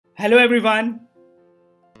Hello everyone.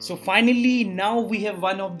 So finally now we have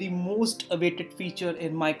one of the most awaited feature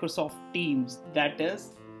in Microsoft Teams, that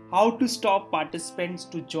is how to stop participants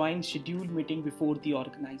to join scheduled meeting before the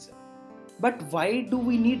organizer. But why do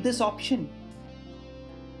we need this option?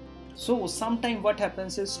 So sometimes what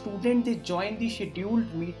happens is students they join the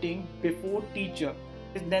scheduled meeting before teacher,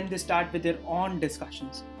 then they start with their own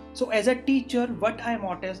discussions. So as a teacher, what I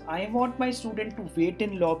want is I want my student to wait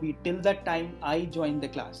in lobby till the time I join the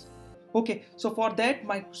class. Okay, so for that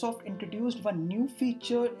Microsoft introduced one new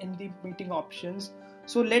feature in the meeting options.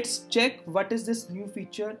 So let's check what is this new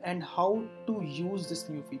feature and how to use this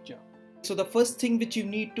new feature. So the first thing which you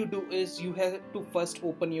need to do is you have to first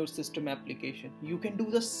open your system application. You can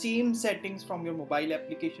do the same settings from your mobile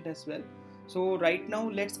application as well. So right now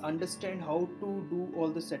let's understand how to do all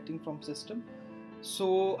the setting from system.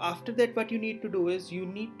 So after that what you need to do is you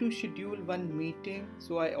need to schedule one meeting.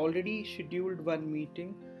 So I already scheduled one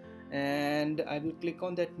meeting and I will click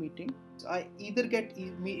on that meeting. So I either get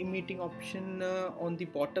meeting option on the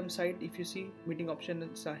bottom side, if you see meeting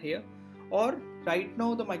options are here, or right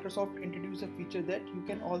now the Microsoft introduced a feature that you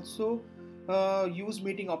can also use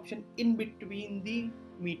meeting option in between the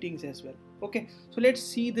meetings as well. Okay, so let's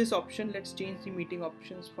see this option. Let's change the meeting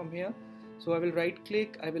options from here. So I will right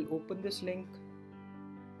click, I will open this link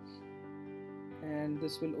and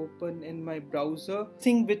this will open in my browser.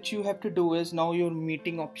 Thing which you have to do is now your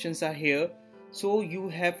meeting options are here, so you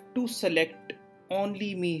have to select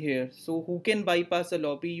only me here. So who can bypass the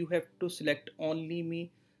lobby, you have to select only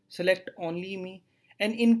me, select only me.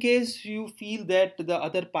 And in case you feel that the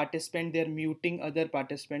other participant, they're muting other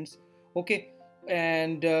participants, okay,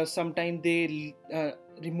 and sometimes they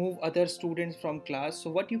remove other students from class, so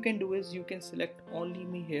what you can do is you can select only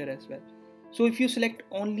me here as well. So if you select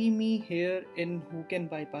only me here in who can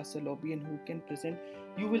bypass the lobby and who can present,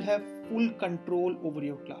 you will have full control over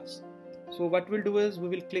your class. So what we'll do is we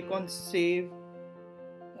will click on save,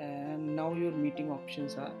 and now your meeting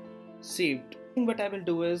options are saved. What I will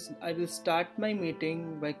do is I will start my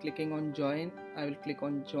meeting by clicking on join. I will click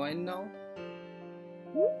on join now,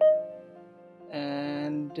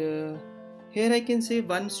 and here I can say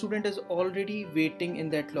one student is already waiting in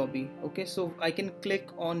that lobby. Okay, so I can click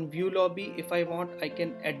on view lobby. If I want, I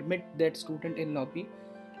can admit that student in lobby.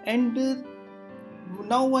 And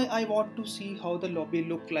now I want to see how the lobby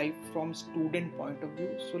look like from student point of view.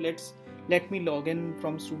 So let me log in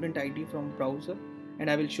from student ID from browser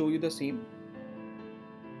and I will show you the same.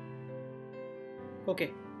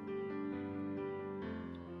 Okay,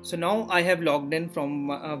 so now I have logged in from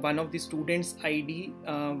one of the students ID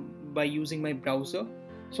by using my browser.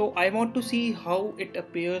 So I want to see how it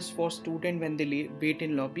appears for student when they wait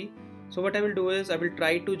in lobby. So what I will do is I will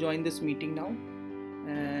try to join this meeting now,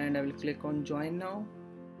 and I will click on join now.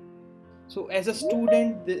 So as a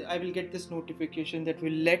student, I will get this notification that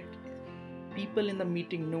will let people in the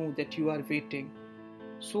meeting know that you are waiting.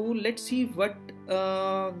 So let's see what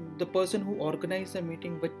the person who organized the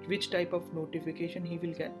meeting, which type of notification he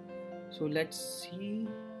will get. So let's see.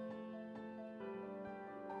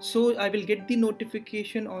 So I will get the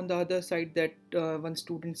notification on the other side that one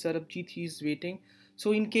student Sarabjit, he is waiting.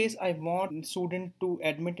 So in case I want student to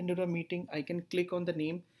admit into the meeting, I can click on the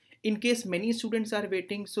name. In case many students are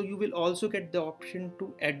waiting, so you will also get the option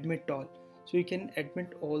to admit all. So you can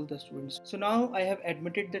admit all the students. So now I have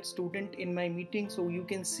admitted that student in my meeting. So you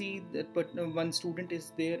can see that one student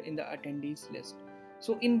is there in the attendees list.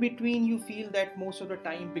 So in between you feel that most of the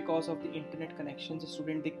time because of the internet connections, the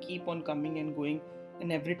student they keep on coming and going,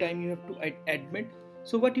 and every time you have to admit.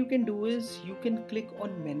 So what you can do is you can click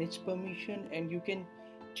on manage permission and you can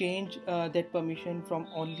change that permission from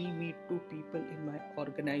only me to people in my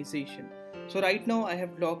organization. So right now I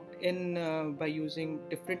have logged in by using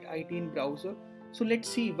different ID in browser. So let's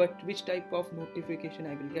see which type of notification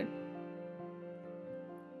I will get.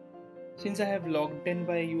 Since I have logged in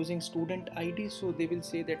by using student ID, so they will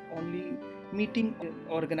say that only meeting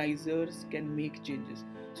organizers can make changes.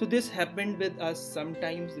 So this happened with us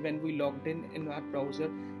sometimes when we logged in our browser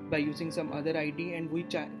by using some other ID and we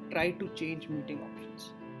try to change meeting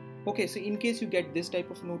options. Okay, so in case you get this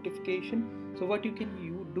type of notification, so what you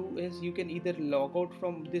do is you can either log out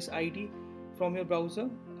from this ID from your browser,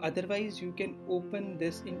 otherwise you can open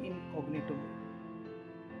this in incognito mode.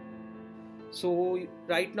 So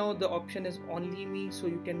right now the option is only me, so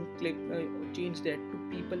you can click change that to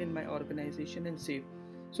people in my organization and save.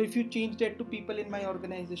 So if you change that to people in my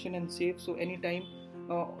organization and save, so anytime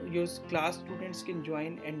your class students can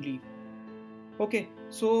join and leave. Okay,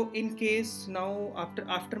 so in case now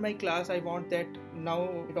after my class I want that now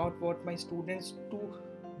I don't want my students to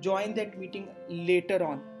join that meeting later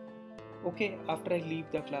on. Okay, after I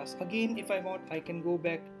leave the class again, if I want, I can go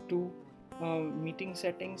back to meeting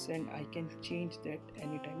settings and I can change that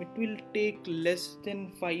anytime. It will take less than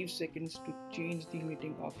 5 seconds to change the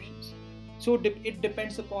meeting options. So it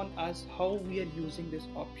depends upon us how we are using this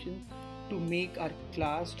option to make our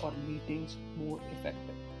class or meetings more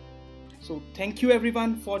effective. So thank you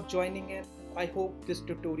everyone for joining in. I hope this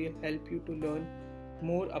tutorial helped you to learn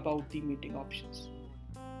more about the meeting options.